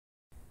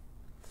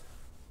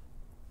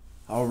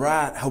All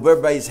right. Hope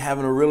everybody's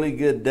having a really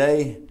good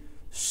day.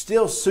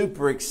 Still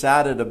super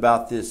excited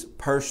about this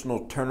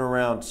personal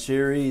turnaround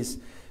series.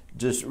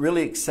 Just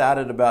really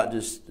excited about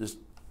just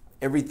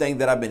everything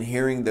that I've been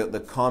hearing,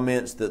 the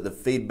comments, the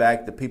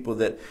feedback, the people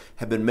that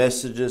have been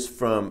messages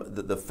from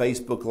the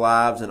Facebook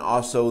Lives and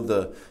also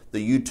the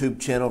YouTube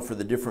channel for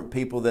the different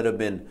people that have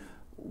been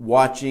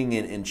watching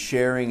and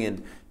sharing,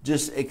 and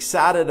just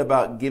excited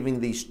about giving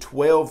these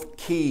 12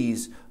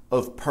 keys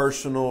of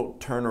personal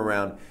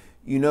turnaround.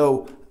 You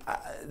know,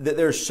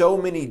 there's so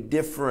many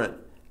different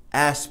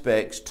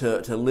aspects to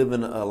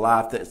living a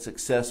life that's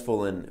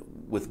successful and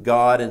with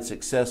God and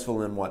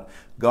successful in what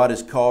God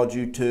has called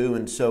you to.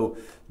 And so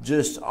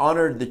just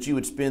honored that you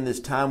would spend this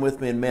time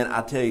with me. And man,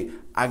 I tell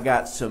you, I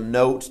got some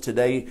notes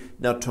today.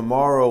 Now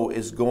tomorrow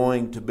is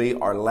going to be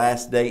our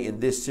last day in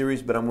this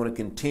series, but I'm going to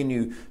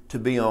continue to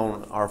be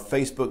on our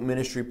Facebook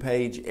ministry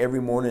page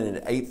every morning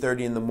at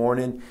 8:30 in the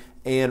morning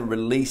and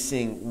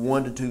releasing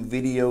 1 to 2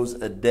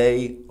 videos a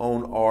day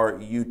on our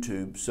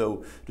YouTube.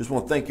 So just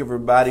want to thank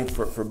everybody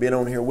for being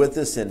on here with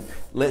us, and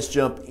let's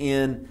jump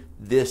in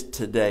this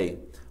today.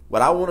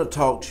 What I want to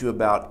talk to you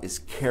about is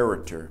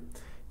character.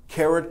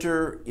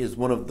 Character is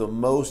one of the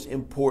most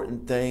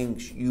important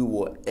things you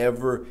will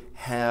ever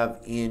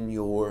have in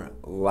your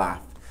life.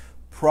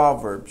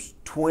 Proverbs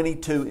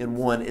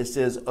 22:1, it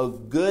says, "A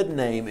good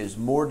name is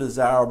more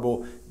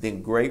desirable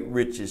than great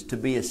riches. To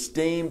be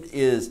esteemed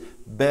is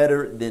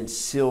better than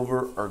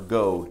silver or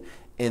gold."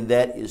 And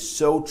that is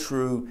so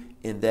true,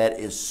 and that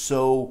is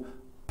so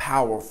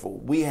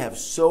powerful. We have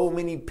so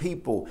many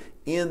people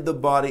in the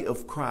body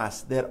of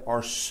Christ that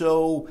are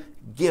so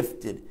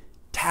gifted,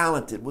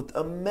 talented, with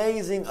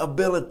amazing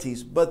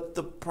abilities, but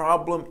the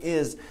problem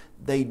is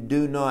they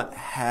do not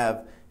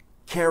have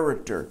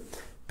character.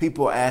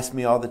 People ask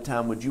me all the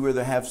time, would you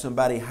rather have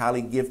somebody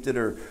highly gifted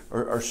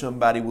or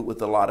somebody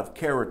with a lot of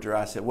character?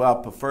 I said, well,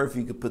 I prefer if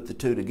you could put the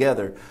two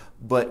together,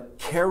 but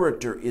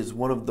character is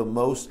one of the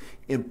most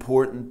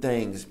important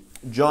things.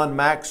 John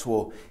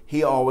Maxwell,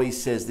 he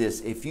always says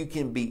this: if you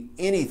can be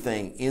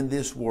anything in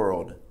this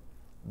world,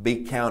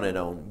 be counted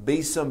on.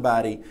 Be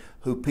somebody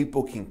who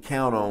people can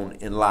count on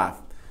in life.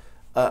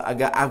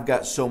 I've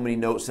got so many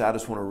notes that I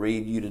just want to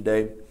read you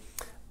today.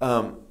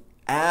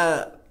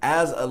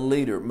 As a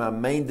leader, my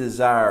main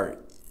desire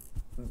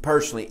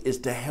personally is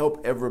to help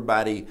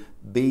everybody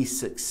be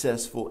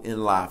successful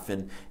in life.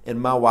 And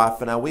my wife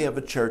and I, we have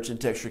a church in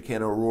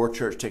Texarkana, Aurora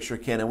Church,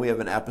 Texarkana. We have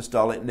an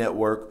apostolic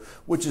network,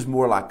 which is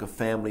more like a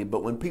family.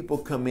 But when people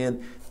come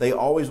in, they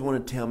always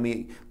want to tell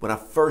me, when I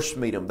first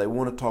meet them, they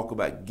want to talk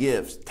about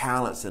gifts,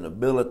 talents, and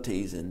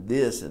abilities, and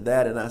this and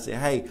that. And I say,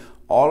 hey,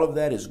 all of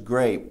that is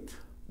great.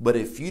 But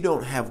if you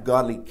don't have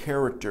godly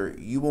character,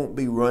 you won't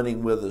be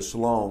running with us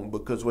long,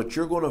 because what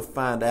you're going to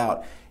find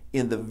out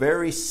in the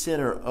very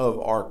center of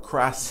our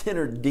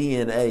Christ-centered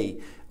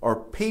DNA are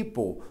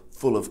people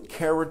full of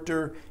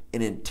character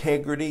and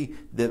integrity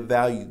that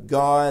value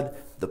God,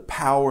 the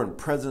power and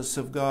presence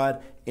of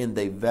God, and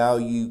they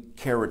value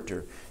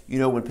character. You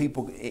know, when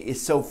people,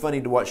 it's so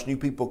funny to watch new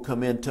people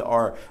come into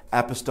our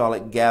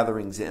apostolic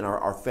gatherings and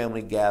our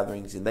family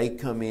gatherings, and they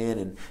come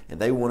in and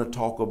they want to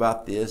talk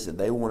about this and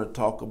they want to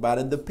talk about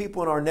it. And the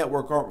people in our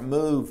network aren't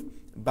moved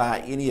by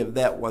any of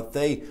that. What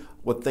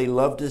they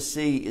love to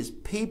see is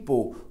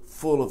people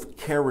full of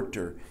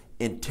character,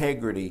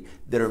 integrity,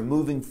 that are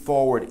moving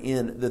forward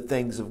in the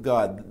things of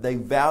God. They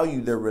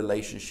value their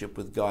relationship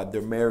with God,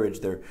 their marriage,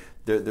 their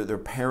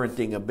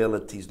parenting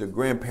abilities, their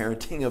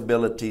grandparenting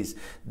abilities,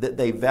 that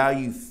they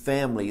value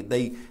family.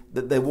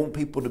 They want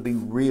people to be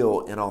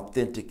real and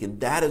authentic,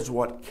 and that is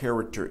what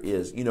character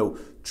is. You know,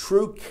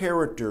 true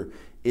character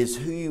is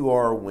who you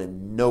are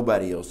when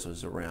nobody else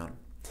is around.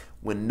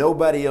 When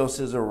nobody else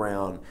is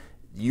around,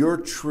 your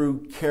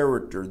true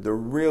character, the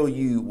real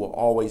you, will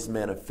always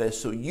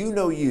manifest. So you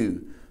know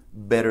you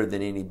better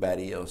than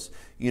anybody else.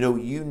 You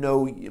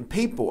know,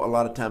 people a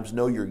lot of times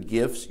know your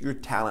gifts, your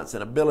talents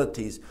and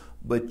abilities,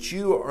 but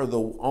you are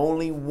the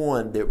only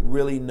one that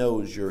really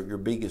knows your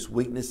biggest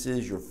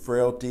weaknesses, your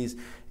frailties.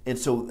 And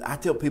so I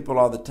tell people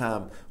all the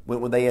time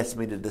when they ask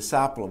me to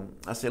disciple them,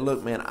 I say,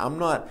 look, man, I'm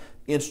not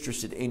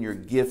interested in your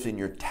gifts and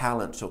your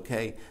talents,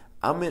 okay?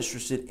 I'm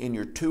interested in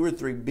your 2 or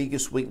 3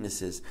 biggest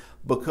weaknesses,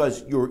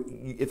 because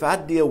if I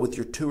deal with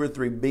your 2 or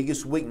 3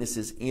 biggest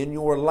weaknesses in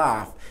your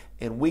life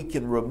and we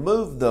can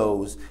remove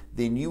those,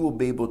 then you will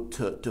be able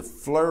to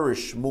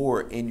flourish more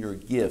in your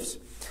gifts.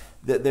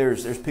 That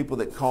there's people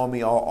that call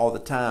me all the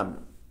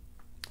time.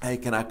 Hey,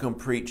 can I come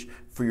preach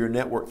for your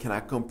network? Can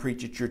I come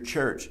preach at your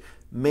church?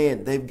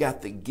 Man, they've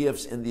got the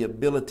gifts and the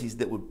abilities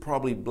that would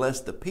probably bless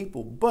the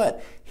people.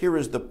 But here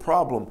is the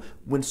problem.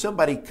 When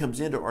somebody comes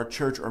into our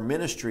church or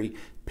ministry,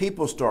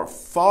 people start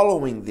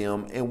following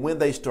them. And when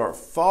they start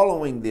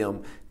following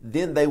them,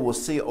 then they will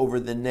see over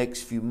the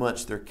next few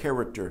months their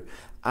character.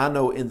 I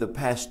know in the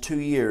past 2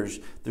 years,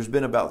 there's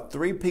been about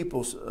 3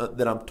 people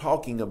that I'm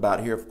talking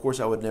about here. Of course,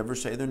 I would never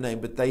say their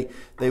name, but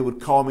they would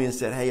call me and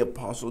said, hey,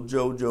 Apostle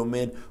Jojo,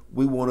 man,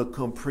 we want to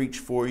come preach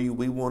for you.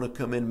 We want to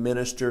come and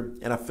minister.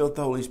 And I felt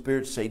the Holy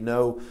Spirit say,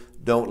 no,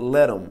 don't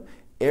let them.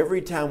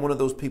 Every time one of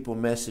those people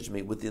messaged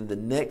me, within the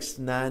next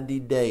 90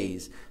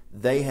 days,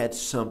 they had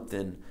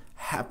something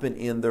happen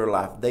in their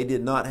life. They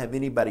did not have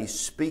anybody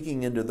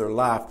speaking into their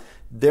life.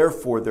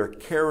 Therefore, their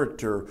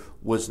character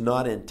was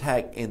not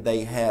intact, and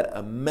they had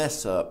a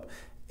mess up,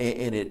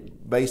 and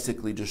it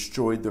basically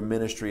destroyed their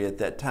ministry at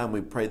that time.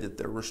 We pray that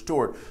they're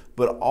restored.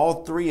 But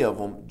all three of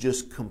them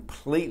just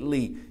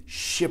completely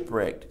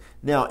shipwrecked.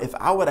 Now, if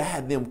I would have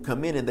had them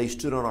come in and they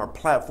stood on our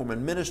platform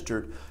and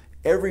ministered,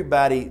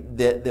 everybody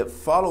that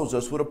follows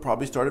us would have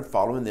probably started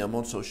following them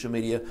on social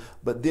media.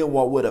 But then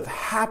what would have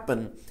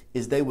happened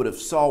is they would have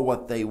saw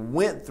what they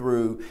went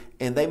through,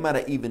 and they might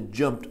have even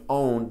jumped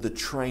on the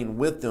train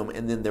with them,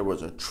 and then there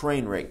was a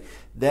train wreck.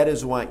 That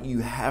is why you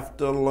have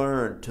to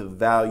learn to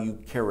value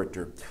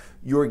character.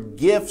 Your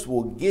gifts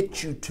will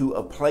get you to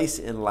a place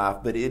in life,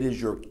 but it is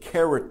your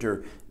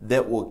character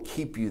that will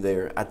keep you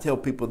there. I tell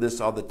people this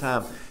all the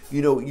time.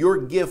 You know, your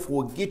gift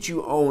will get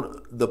you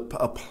on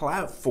a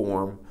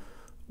platform,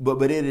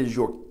 but it is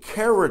your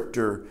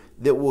character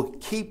that will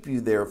keep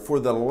you there. For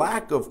the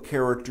lack of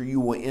character, you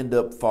will end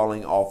up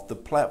falling off the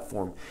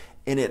platform.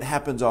 And it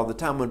happens all the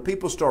time. When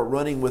people start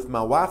running with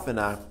my wife and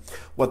I,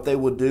 what they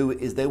will do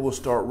is they will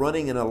start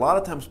running. And a lot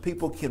of times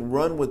people can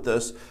run with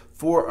us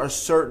for a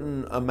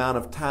certain amount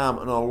of time,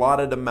 an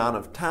allotted amount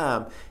of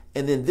time.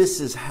 And then this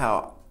is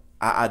how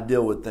I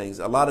deal with things.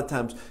 A lot of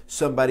times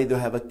somebody, they'll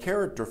have a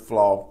character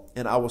flaw,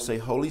 and I will say,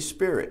 Holy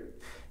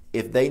Spirit,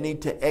 if they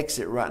need to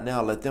exit right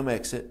now, let them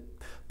exit.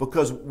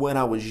 Because when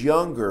I was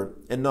younger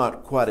and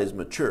not quite as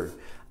mature,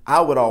 I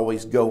would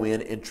always go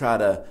in and try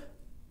to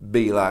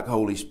be like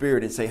Holy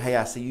Spirit and say, hey,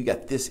 I see you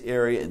got this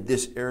area and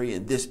this area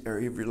and this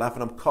area of your life,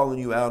 and I'm calling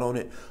you out on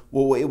it.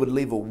 Well, it would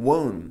leave a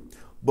wound.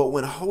 But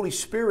when Holy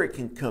Spirit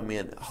can come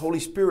in, Holy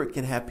Spirit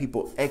can have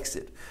people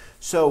exit.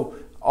 So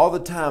all the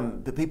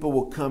time, the people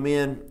will come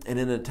in, and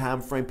in a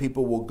time frame,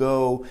 people will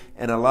go.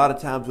 And a lot of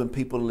times when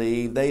people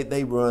leave,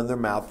 they run their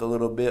mouth a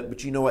little bit.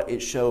 But you know what?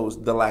 It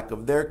shows the lack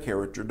of their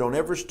character. Don't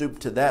ever stoop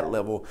to that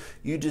level.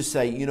 You just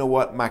say, you know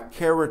what? My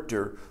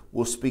character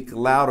will speak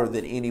louder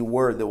than any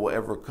word that will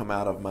ever come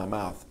out of my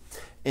mouth.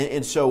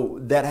 And so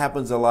that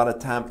happens a lot of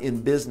time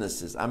in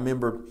businesses. I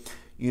remember,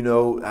 you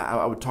know,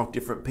 I would talk to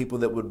different people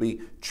that would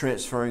be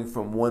transferring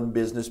from one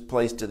business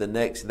place to the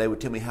next. And they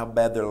would tell me how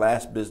bad their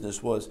last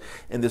business was.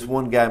 And this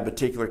one guy in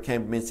particular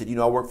came to me and said, you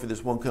know, I worked for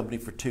this one company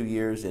for 2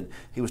 years. And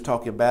he was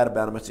talking bad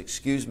about him. I said,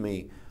 excuse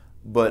me,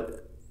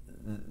 but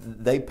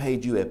they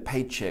paid you a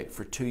paycheck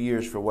for 2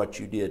 years for what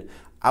you did.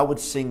 I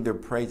would sing their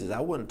praises. I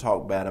wouldn't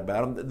talk bad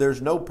about them.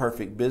 There's no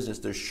perfect business.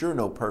 There's sure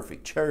no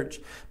perfect church,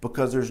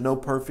 because there's no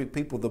perfect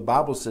people. The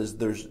Bible says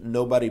there's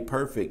nobody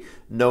perfect.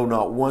 No,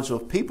 not one. So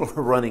if people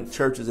are running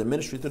churches and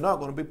ministries, they're not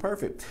going to be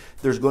perfect.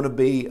 There's going to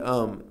be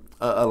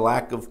a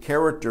lack of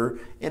character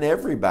in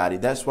everybody.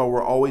 That's why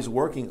we're always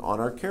working on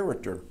our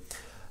character.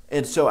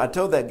 And so I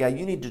told that guy,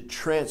 you need to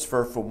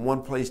transfer from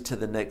one place to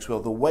the next.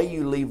 Well, the way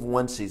you leave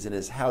one season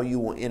is how you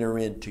will enter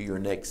into your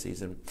next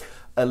season.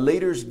 A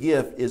leader's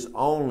gift is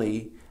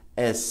only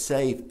as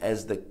safe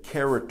as the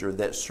character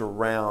that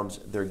surrounds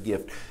their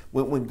gift.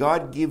 When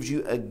God gives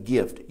you a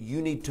gift,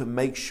 you need to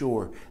make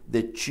sure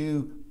that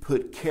you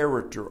put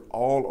character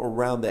all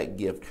around that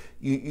gift.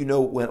 You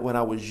know, when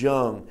I was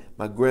young,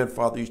 my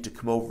grandfather used to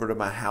come over to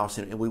my house,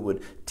 and we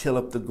would till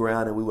up the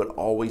ground, and we would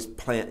always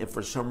plant. And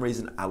for some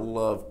reason, I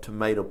love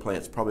tomato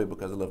plants, probably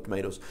because I love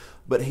tomatoes.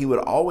 But he would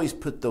always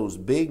put those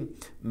big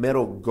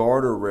metal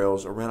garter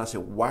rails around. I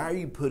said, why are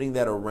you putting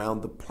that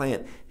around the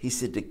plant? He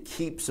said, to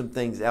keep some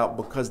things out,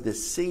 because the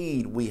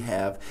seed we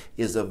have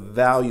is a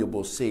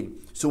valuable seed.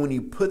 So when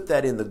you put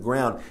that in the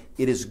ground,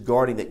 it is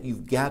guarding that.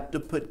 You've got to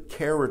put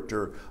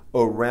character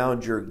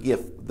around your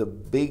gift. The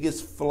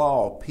biggest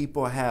flaw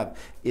people have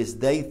is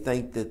they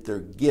think that their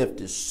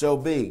gift is so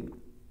big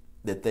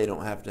that they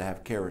don't have to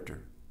have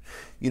character.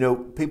 You know,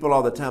 people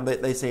all the time,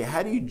 they say,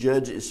 how do you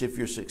judge as if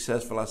you're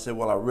successful? I said,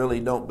 well, I really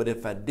don't. But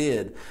if I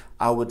did,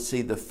 I would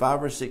see the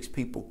 5 or 6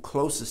 people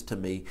closest to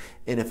me.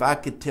 And if I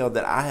could tell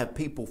that I have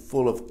people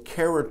full of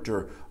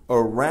character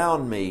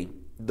around me,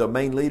 the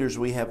main leaders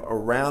we have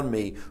around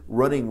me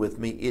running with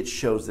me, it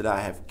shows that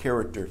I have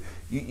character.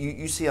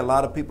 You see a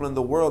lot of people in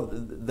the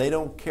world, they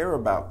don't care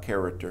about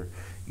character.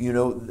 You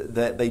know,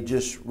 that they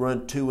just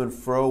run to and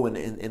fro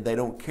and they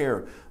don't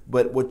care.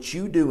 But what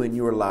you do in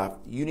your life,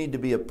 you need to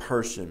be a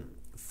person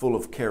full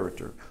of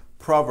character.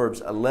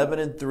 Proverbs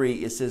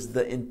 11:3, it says,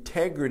 the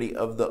integrity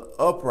of the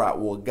upright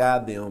will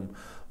guide them,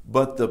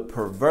 but the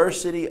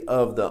perversity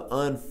of the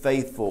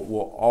unfaithful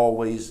will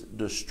always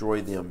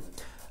destroy them.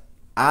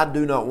 I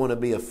do not want to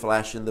be a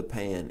flash in the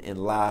pan in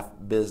life,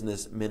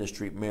 business,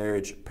 ministry,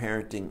 marriage,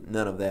 parenting,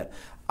 none of that.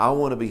 I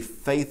want to be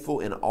faithful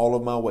in all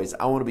of my ways.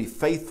 I want to be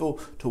faithful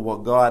to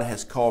what God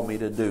has called me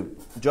to do.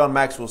 John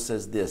Maxwell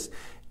says this,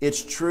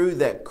 it's true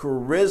that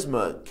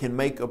charisma can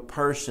make a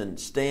person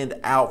stand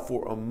out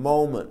for a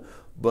moment,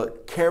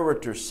 but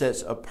character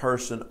sets a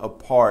person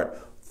apart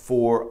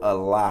for a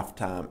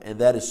lifetime. And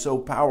that is so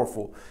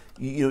powerful.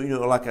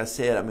 Like I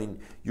said, I mean,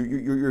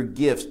 your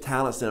gifts,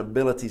 talents, and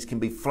abilities can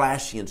be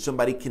flashy, and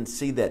somebody can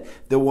see that.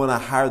 They'll want to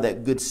hire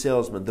that good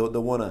salesman. They'll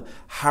want to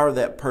hire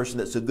that person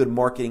that's a good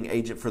marketing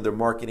agent for their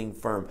marketing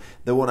firm.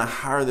 They want to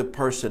hire the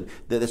person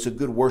that's a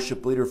good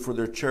worship leader for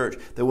their church.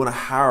 They want to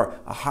hire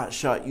a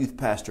hotshot youth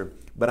pastor.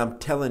 But I'm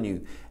telling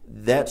you,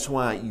 that's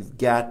why you've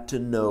got to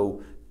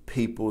know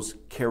people's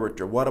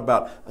character. What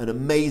about an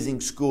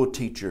amazing school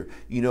teacher?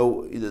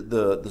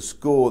 The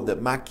school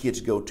that my kids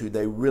go to,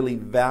 they really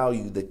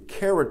value the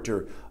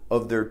character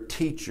of their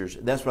teachers.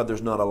 That's why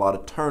there's not a lot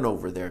of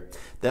turnover there.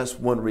 That's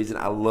one reason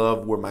I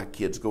love where my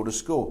kids go to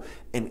school.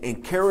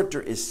 And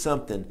character is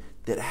something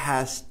that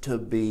has to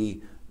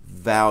be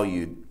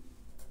valued.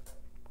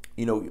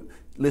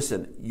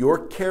 Listen,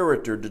 your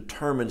character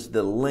determines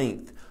the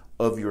length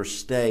of your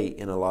stay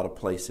in a lot of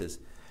places.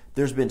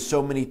 There's been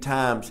so many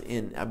times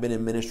I've been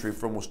in ministry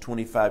for almost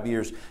 25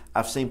 years.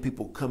 I've seen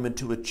people come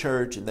into a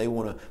church and they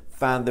want to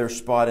find their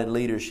spot in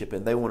leadership,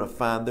 and they want to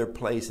find their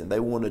place, and they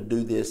want to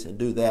do this and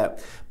do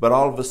that. But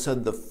all of a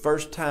sudden, the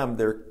first time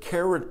their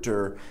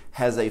character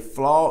has a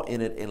flaw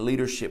in it and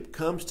leadership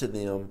comes to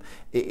them,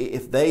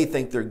 if they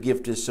think their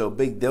gift is so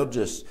big, they'll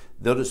just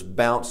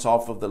bounce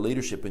off of the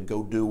leadership and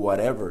go do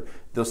whatever.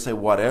 They'll say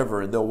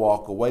whatever and they'll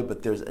walk away,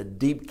 but there's a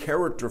deep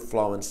character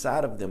flaw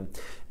inside of them.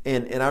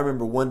 And I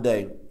remember one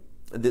day,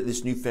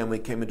 this new family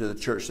came into the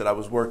church that I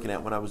was working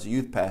at when I was a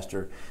youth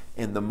pastor,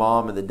 and the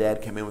mom and the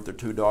dad came in with their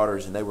two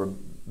daughters, and they were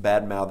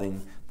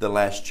bad-mouthing the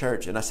last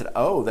church. And I said,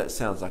 "Oh, that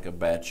sounds like a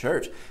bad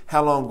church.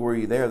 How long were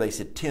you there?" They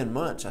said, 10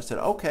 months. I said,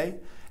 "Okay.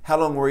 How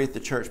long were you at the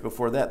church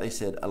before that?" They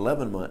said,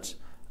 11 months.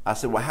 I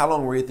said, "Well, how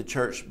long were you at the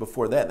church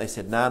before that?" They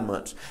said, 9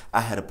 months.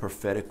 I had a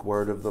prophetic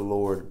word of the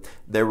Lord.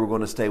 They were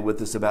going to stay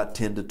with us about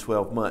 10 to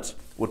 12 months.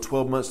 Well,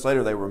 12 months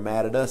later, they were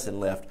mad at us and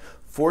left.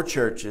 4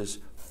 churches,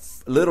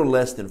 a little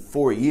less than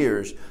 4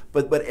 years,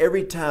 but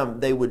every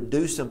time they would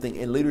do something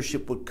and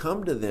leadership would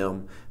come to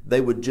them,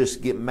 they would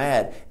just get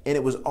mad, and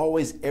it was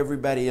always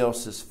everybody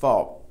else's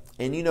fault.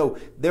 And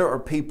there are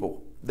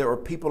people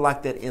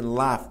like that in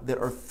life that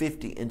are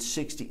 50 and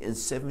 60 and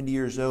 70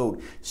 years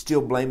old,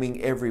 still blaming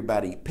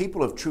everybody.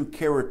 People of true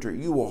character,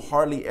 you will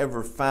hardly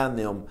ever find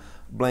them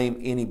blame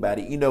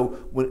anybody.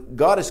 When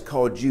God has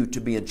called you to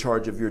be in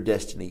charge of your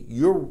destiny,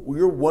 your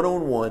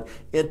one-on-one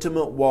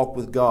intimate walk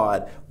with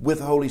God, with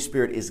the Holy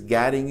Spirit, is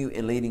guiding you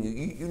and leading you.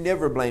 You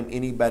never blame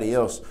anybody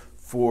else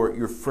for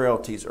your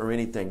frailties or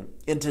anything.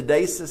 In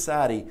today's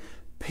society,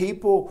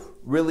 people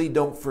really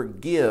don't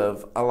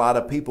forgive a lot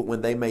of people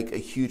when they make a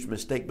huge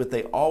mistake, but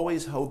they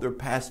always hold their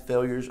past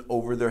failures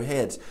over their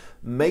heads.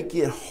 Make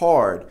it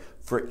hard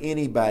for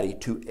anybody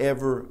to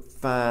ever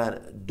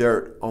find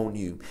dirt on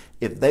you.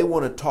 If they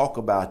want to talk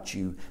about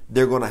you,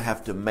 they're going to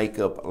have to make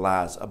up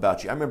lies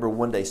about you. I remember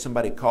one day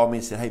somebody called me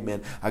and said, "Hey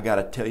man, I got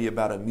to tell you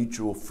about a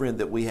mutual friend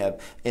that we have."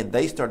 And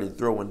they started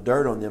throwing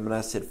dirt on them. And I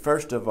said,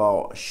 first of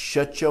all,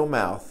 shut your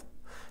mouth.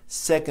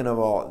 Second of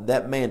all,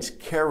 that man's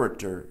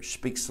character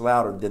speaks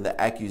louder than the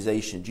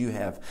accusations you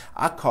have.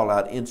 I call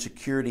out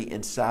insecurity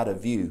inside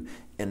of you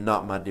and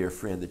not my dear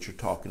friend that you're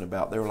talking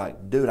about. They were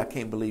like, "Dude, I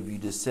can't believe you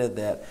just said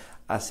that."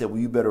 I said, "Well,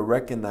 you better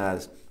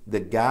recognize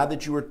the guy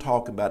that you were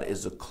talking about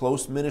is a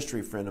close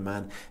ministry friend of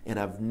mine, and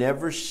I've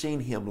never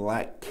seen him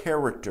lack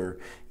character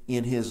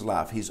in his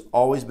life. He's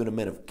always been a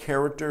man of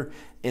character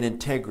and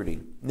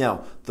integrity."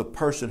 Now, the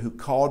person who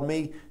called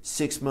me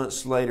 6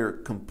 months later,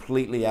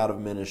 completely out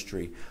of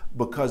ministry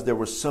because there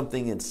was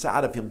something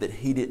inside of him that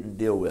he didn't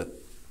deal with.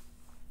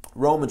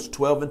 Romans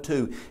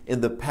 12:2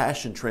 in the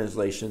Passion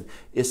Translation,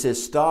 it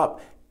says, "Stop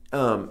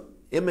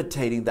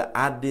imitating the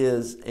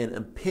ideas and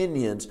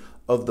opinions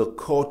of the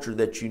culture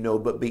that you know,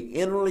 but be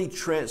inwardly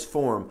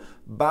transformed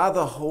by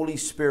the Holy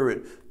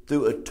Spirit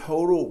through a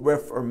total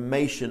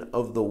reformation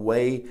of the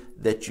way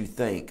that you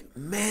think."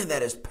 Man,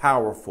 that is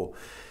powerful.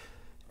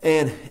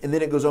 And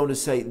then it goes on to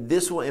say,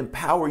 "This will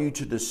empower you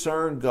to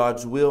discern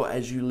God's will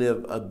as you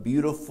live a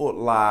beautiful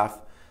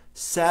life,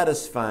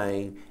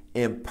 satisfying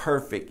and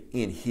perfect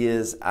in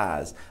His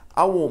eyes."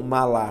 I want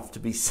my life to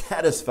be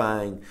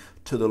satisfying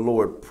to the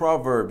Lord.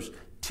 Proverbs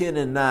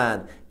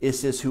 10:9, it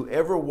says,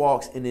 "Whoever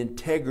walks in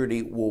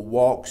integrity will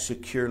walk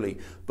securely,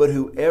 but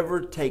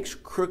whoever takes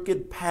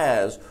crooked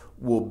paths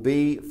will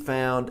be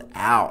found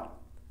out."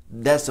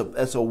 That's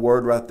a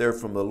word right there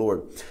from the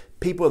Lord.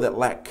 People that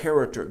lack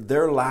character,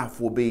 their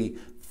life will be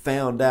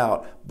found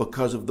out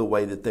because of the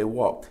way that they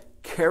walk.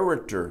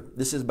 Character,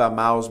 this is by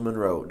Miles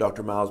Monroe,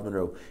 Dr. Miles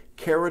Monroe.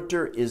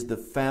 Character is the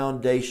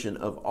foundation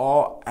of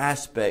all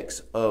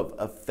aspects of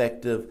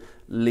effective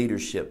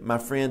leadership. My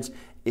friends,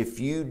 if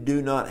you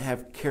do not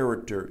have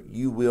character,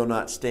 you will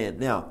not stand.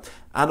 Now,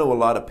 I know a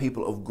lot of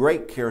people of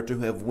great character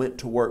who have went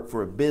to work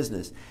for a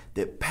business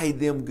that paid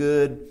them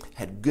good,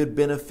 had good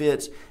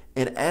benefits,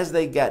 and as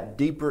they got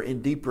deeper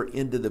and deeper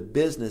into the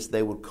business,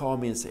 they would call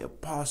me and say,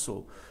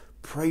 "Apostle,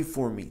 pray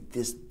for me.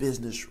 This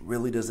business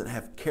really doesn't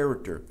have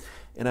character."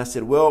 And I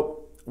said,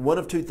 well, one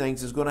of two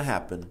things is going to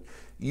happen.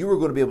 You are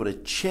going to be able to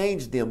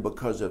change them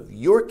because of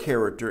your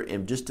character,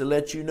 and just to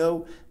let you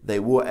know, they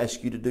will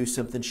ask you to do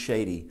something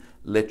shady.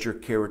 Let your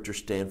character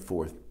stand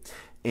forth.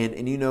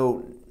 And you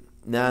know,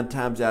 9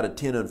 times out of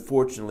 10,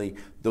 unfortunately,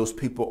 those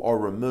people are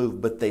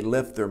removed, but they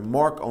left their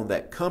mark on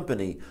that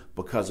company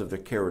because of their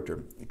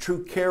character.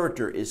 True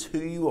character is who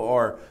you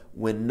are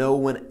when no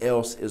one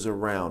else is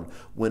around.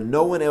 When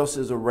no one else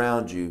is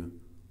around you,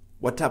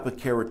 what type of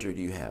character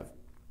do you have?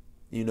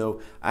 You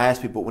know, I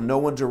ask people, when no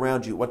one's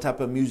around you, what type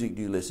of music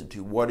do you listen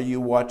to? What are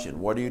you watching?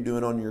 What are you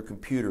doing on your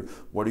computer?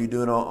 What are you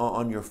doing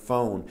on your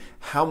phone?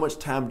 How much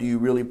time do you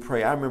really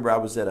pray? I remember I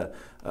was at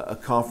a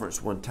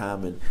conference one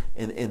time,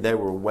 and they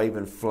were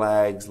waving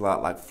flags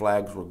like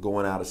flags were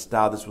going out of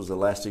style. This was the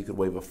last time you could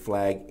wave a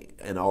flag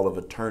in all of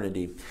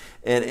eternity.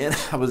 And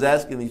I was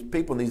asking these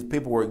people, and these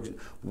people were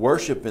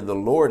worshiping the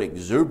Lord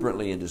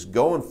exuberantly and just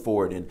going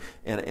for it.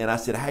 And I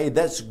said, hey,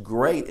 that's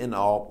great and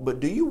all,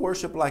 but do you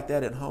worship like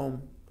that at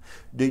home?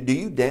 Do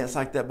you dance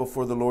like that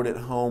before the Lord at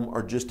home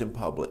or just in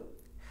public?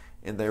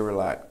 And they were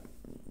like,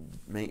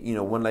 you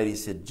know, one lady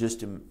said,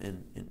 just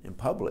in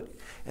public.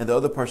 And the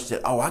other person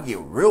said, oh, I get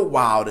real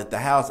wild at the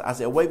house. I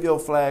said, wave your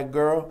flag,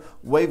 girl.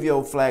 Wave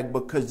your flag,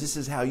 because this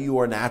is how you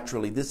are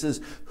naturally. This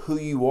is who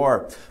you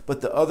are.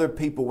 But the other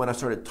people, when I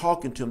started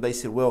talking to them, they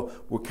said, well,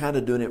 we're kind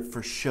of doing it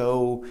for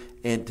show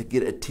and to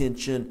get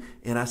attention.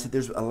 And I said,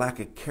 there's a lack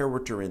of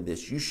character in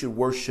this. You should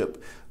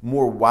worship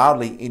more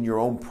wildly in your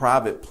own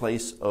private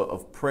place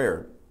of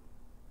prayer.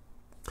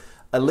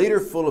 A leader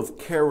full of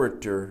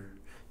character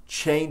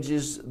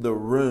changes the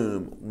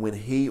room when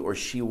he or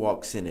she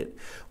walks in it.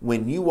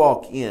 When you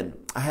walk in,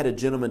 I had a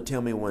gentleman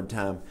tell me one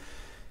time,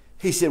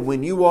 he said,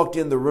 when you walked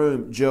in the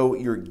room, Joe,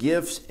 your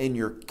gifts and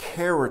your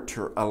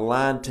character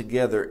aligned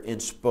together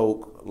and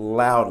spoke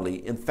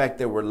loudly. In fact,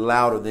 they were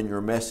louder than your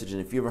message. And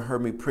if you ever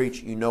heard me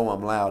preach, you know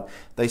I'm loud.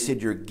 They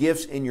said your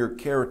gifts and your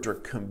character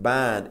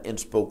combined and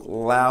spoke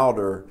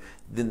louder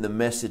than the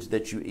message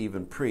that you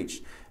even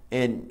preached.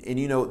 And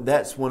you know,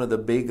 that's one of the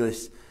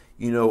biggest,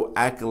 you know,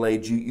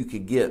 accolades you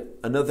could get.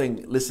 Another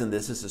thing, listen to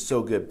this is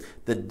so good.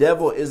 The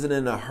devil isn't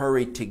in a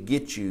hurry to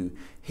get you.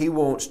 He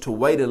wants to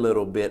wait a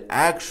little bit,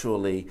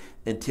 actually,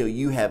 until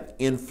you have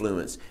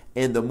influence.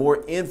 And the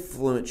more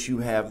influence you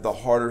have, the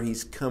harder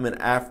he's coming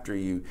after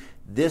you.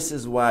 This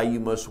is why you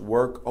must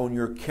work on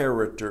your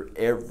character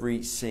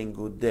every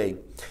single day.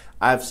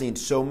 I've seen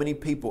so many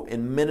people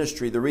in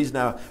ministry. The reason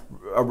I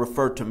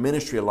refer to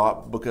ministry a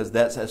lot, because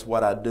that's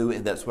what I do,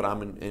 and that's what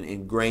I'm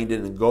ingrained in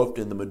and engulfed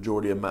in the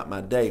majority of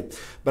my day.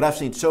 But I've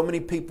seen so many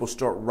people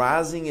start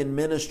rising in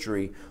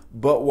ministry,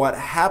 but what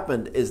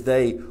happened is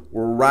they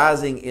were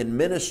rising in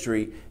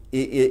ministry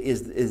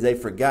is they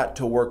forgot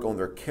to work on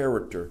their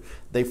character.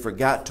 They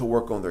forgot to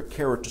work on their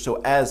character.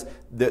 So as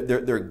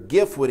their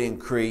gift would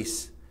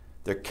increase,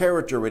 their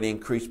character would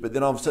increase, but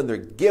then all of a sudden their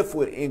gift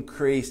would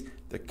increase,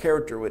 their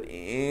character would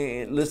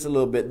listen a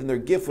little bit, then their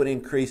gift would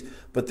increase,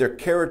 but their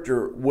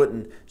character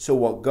wouldn't. So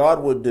what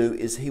God will do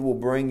is He will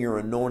bring your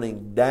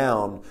anointing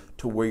down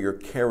to where your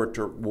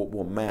character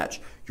will match.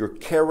 Your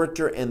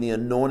character and the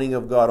anointing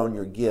of God on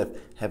your gift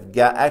have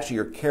got, actually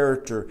your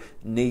character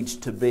needs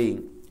to be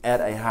at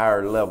a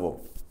higher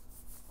level.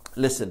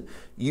 Listen,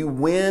 you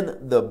win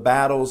the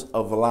battles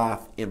of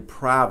life in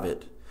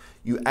private.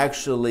 You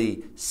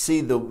actually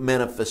see the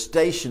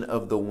manifestation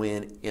of the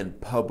win in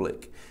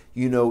public.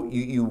 You know,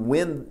 you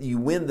win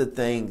the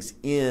things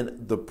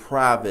in the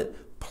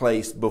private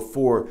place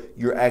before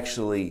you're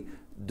actually,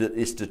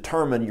 it's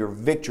determined your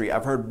victory.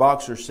 I've heard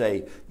boxers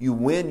say you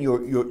win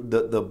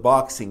the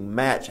boxing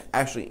match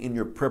actually in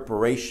your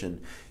preparation.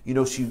 You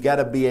know, so you've got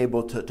to be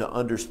able to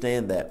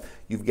understand that.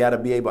 You've got to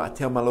be able, I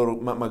tell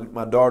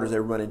my daughters,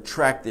 they're running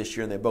track this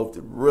year and they both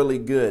did really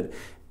good.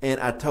 And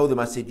I told them,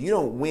 I said, you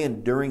don't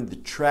win during the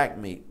track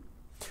meet.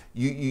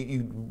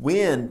 You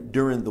win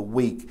during the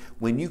week.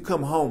 When you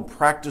come home,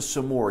 practice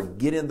some more,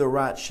 get in the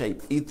right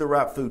shape, eat the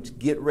right foods,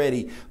 get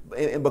ready.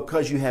 And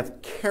because you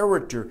have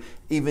character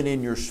even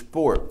in your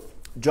sport.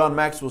 John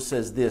Maxwell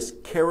says this,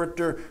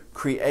 character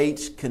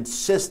creates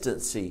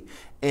consistency.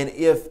 And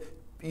if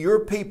your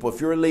people,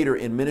 if you're a leader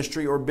in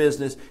ministry or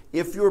business,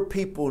 if your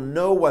people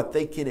know what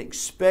they can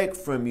expect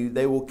from you,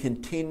 they will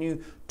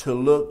continue to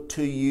look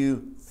to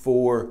you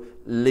for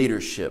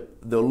leadership.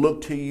 They'll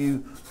look to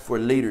you for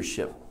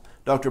leadership.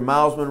 Dr.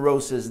 Miles Monroe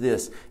says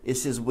this. It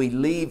says we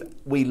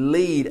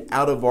lead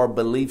out of our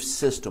belief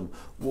system.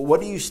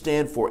 What do you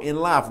stand for in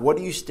life? What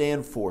do you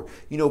stand for?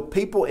 You know,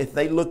 people, if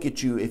they look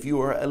at you, if you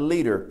are a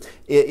leader,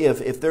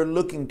 if they're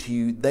looking to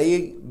you,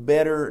 they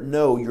better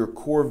know your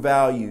core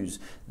values.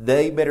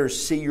 They better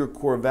see your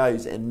core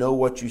values and know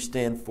what you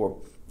stand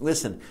for.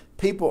 Listen,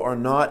 people are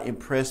not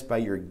impressed by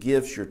your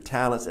gifts, your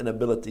talents, and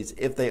abilities.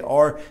 If they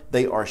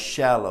are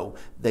shallow.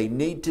 They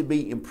need to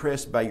be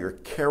impressed by your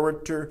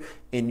character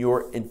and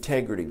your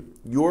integrity.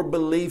 Your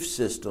belief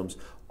systems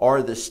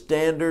are the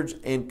standards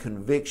and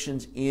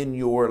convictions in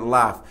your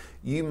life.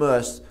 We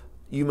must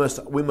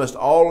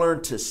all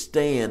learn to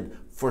stand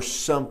for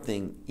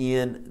something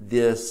in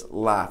this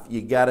life.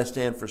 You got to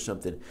stand for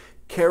something.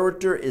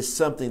 Character is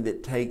something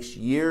that takes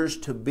years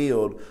to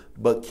build,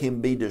 but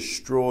can be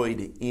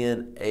destroyed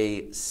in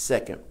a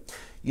second.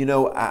 You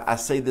know, I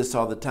say this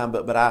all the time,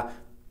 but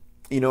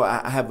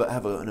I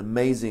have an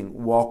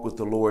amazing walk with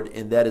the Lord,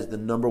 and that is the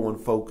number one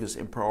focus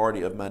and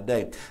priority of my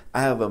day.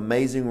 I have an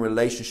amazing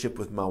relationship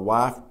with my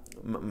wife.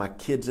 My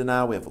kids and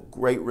I, we have a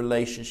great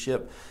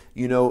relationship.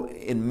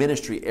 In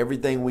ministry,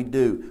 everything we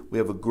do, we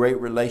have a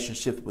great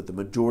relationship with the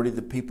majority of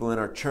the people in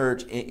our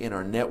church, in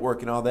our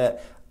network and all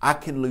that. I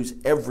can lose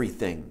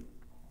everything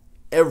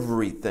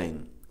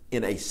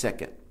in a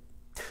second.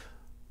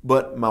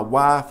 But my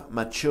wife,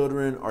 my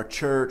children, our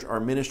church, our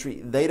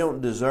ministry, they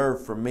don't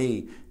deserve for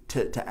me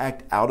to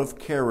act out of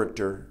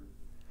character.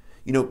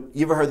 You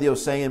ever heard the old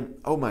saying,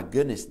 oh my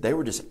goodness, they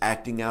were just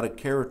acting out of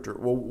character.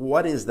 Well,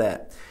 what is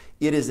that?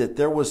 It is that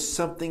there was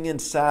something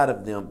inside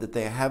of them that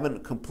they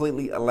haven't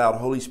completely allowed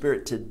Holy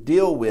Spirit to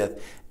deal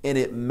with, and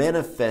it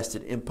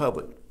manifested in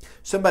public.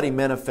 Somebody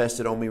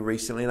manifested on me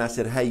recently, and I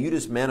said, hey, you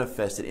just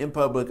manifested in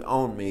public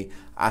on me.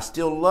 I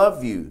still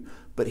love you,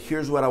 but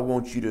here's what I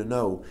want you to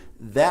know.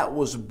 That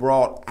was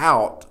brought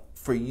out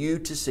for you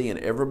to see and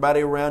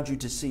everybody around you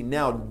to see.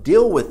 Now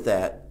deal with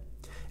that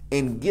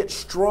and get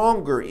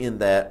stronger in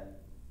that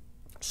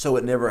so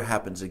it never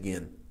happens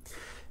again.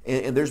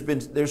 And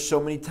there's so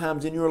many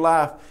times in your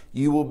life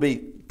you will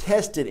be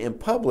tested in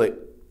public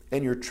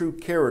and your true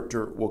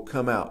character will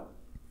come out.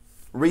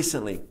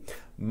 Recently,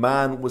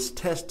 mine was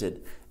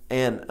tested,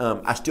 and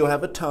I still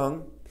have a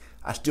tongue.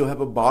 I still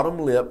have a bottom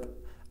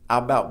lip. I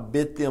about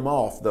bit them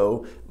off,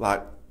 though.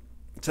 Like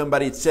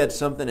somebody had said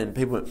something and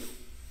people went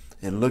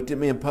and looked at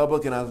me in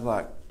public, and I was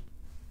like,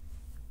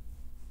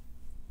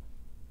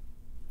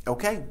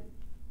 okay.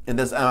 And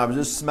I was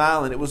just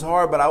smiling. It was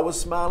hard, but I was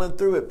smiling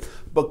through it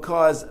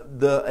because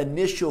the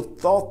initial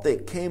thought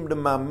that came to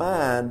my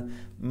mind,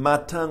 my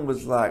tongue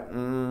was like,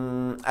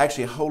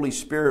 actually, Holy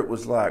Spirit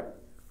was like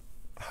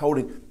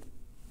holding,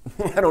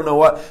 I don't know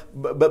what,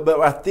 but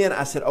right then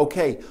I said,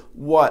 okay,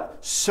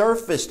 what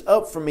surfaced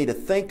up for me to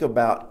think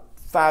about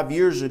 5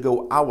 years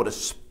ago, I would have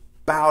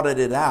spouted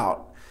it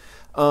out.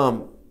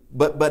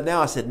 But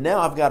now I said,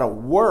 now I've got to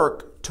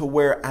work to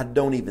where I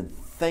don't even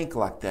think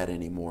like that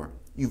anymore.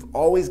 You've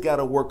always got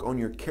to work on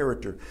your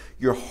character.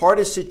 Your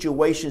hardest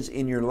situations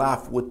in your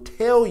life will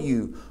tell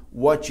you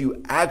what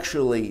you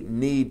actually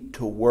need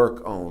to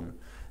work on.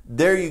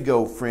 There you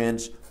go,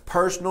 friends.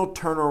 Personal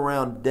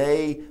turnaround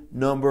day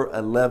number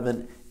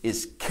 11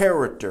 is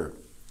character.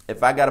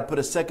 If I got to put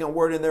a second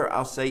word in there,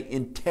 I'll say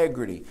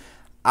integrity.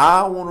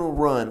 I want to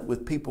run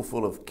with people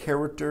full of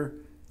character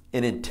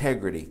and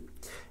integrity.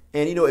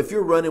 And if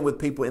you're running with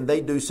people and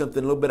they do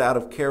something a little bit out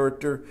of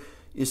character,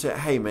 you say,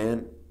 hey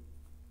man,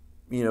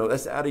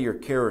 that's out of your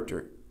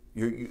character.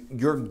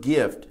 Your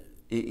gift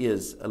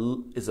is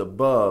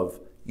above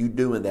you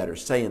doing that or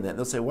saying that. And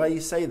they'll say, why do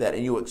you say that?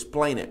 And you'll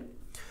explain it.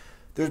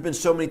 There's been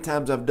so many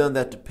times I've done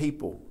that to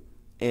people,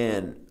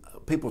 and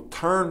people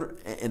turn,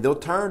 and they'll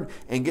turn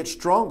and get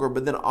stronger.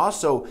 But then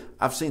also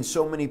I've seen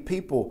so many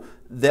people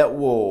that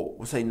will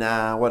say,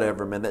 nah,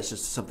 whatever, man, that's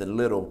just something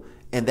little.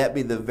 And that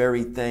be the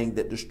very thing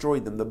that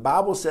destroyed them. The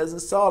Bible says in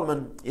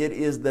Solomon, it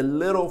is the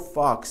little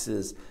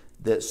foxes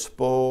that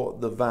spoil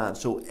the vine.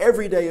 So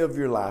every day of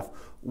your life,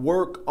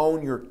 work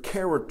on your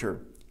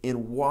character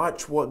and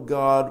watch what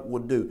God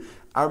will do.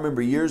 I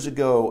remember years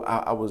ago,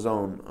 I was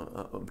on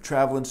a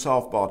traveling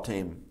softball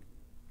team.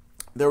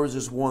 There was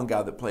this one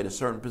guy that played a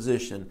certain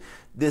position.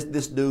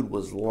 This dude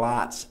was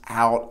lights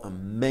out,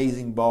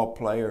 amazing ball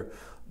player,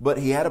 but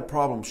he had a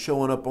problem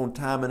showing up on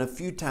time, and a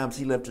few times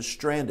he left us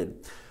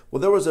stranded.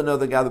 Well, there was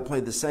another guy that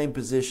played the same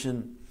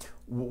position,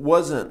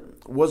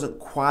 wasn't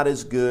quite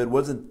as good,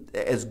 wasn't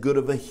as good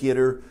of a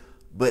hitter,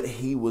 but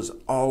he was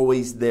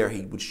always there.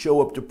 He would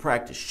show up to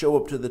practice, show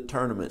up to the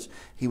tournaments.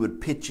 He would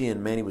pitch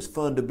in, man. He was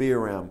fun to be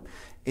around.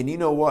 And you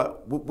know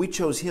what? We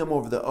chose him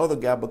over the other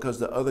guy because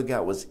the other guy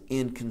was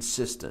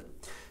inconsistent.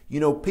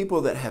 People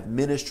that have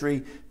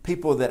ministry,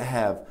 people that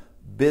have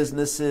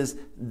businesses,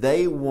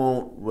 they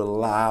want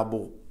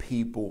reliable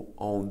people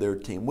on their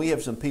team. We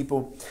have some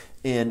people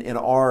in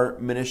our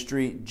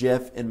ministry,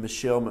 Jeff and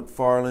Michelle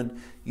McFarland.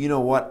 You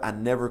know what? I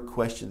never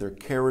question their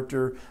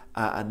character.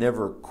 I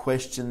never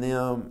question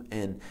them.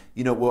 And,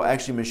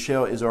 actually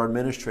Michelle is our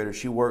administrator.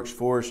 She works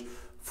for us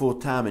full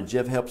time, and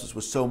Jeff helps us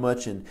with so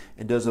much and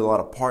does a lot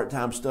of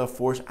part-time stuff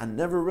for us. I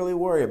never really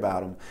worry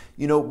about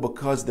them,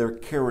 because their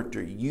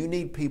character. You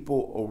need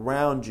people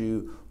around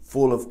you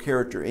full of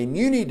character, and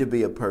you need to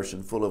be a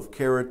person full of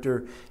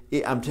character.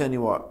 I'm telling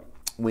you what,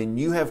 when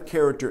you have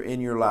character in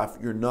your life,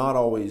 you're not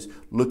always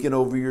looking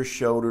over your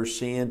shoulder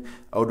seeing,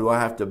 oh, do I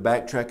have to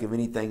backtrack of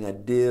anything I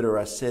did or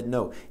I said?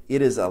 No,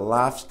 it is a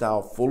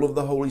lifestyle full of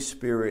the Holy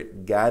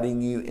Spirit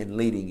guiding you and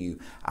leading you.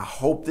 I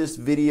hope this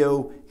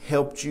video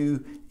helped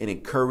you and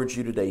encouraged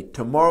you today.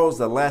 Tomorrow's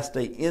the last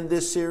day in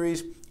this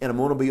series, and I'm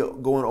going to be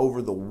going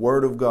over the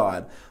Word of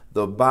God,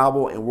 the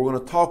Bible, and we're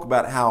going to talk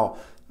about how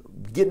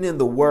getting in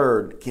the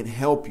Word can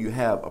help you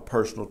have a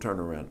personal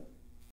turnaround.